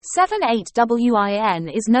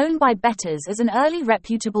78win is known by bettors as an early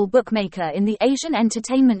reputable bookmaker in the Asian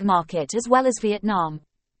entertainment market as well as Vietnam.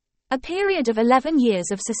 A period of 11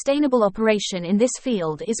 years of sustainable operation in this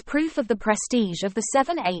field is proof of the prestige of the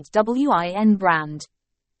 78win brand.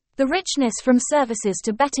 The richness from services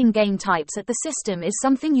to betting game types at the system is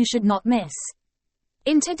something you should not miss.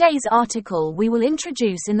 In today's article we will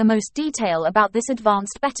introduce in the most detail about this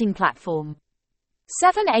advanced betting platform.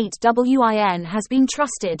 78win has been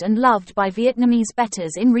trusted and loved by Vietnamese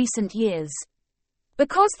bettors in recent years.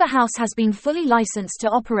 Because the house has been fully licensed to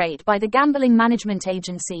operate by the Gambling Management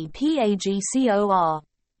Agency PAGCOR.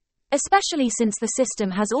 Especially since the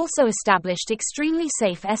system has also established extremely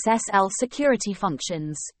safe SSL security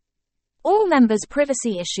functions. All members'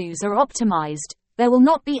 privacy issues are optimized, there will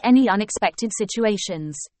not be any unexpected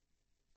situations.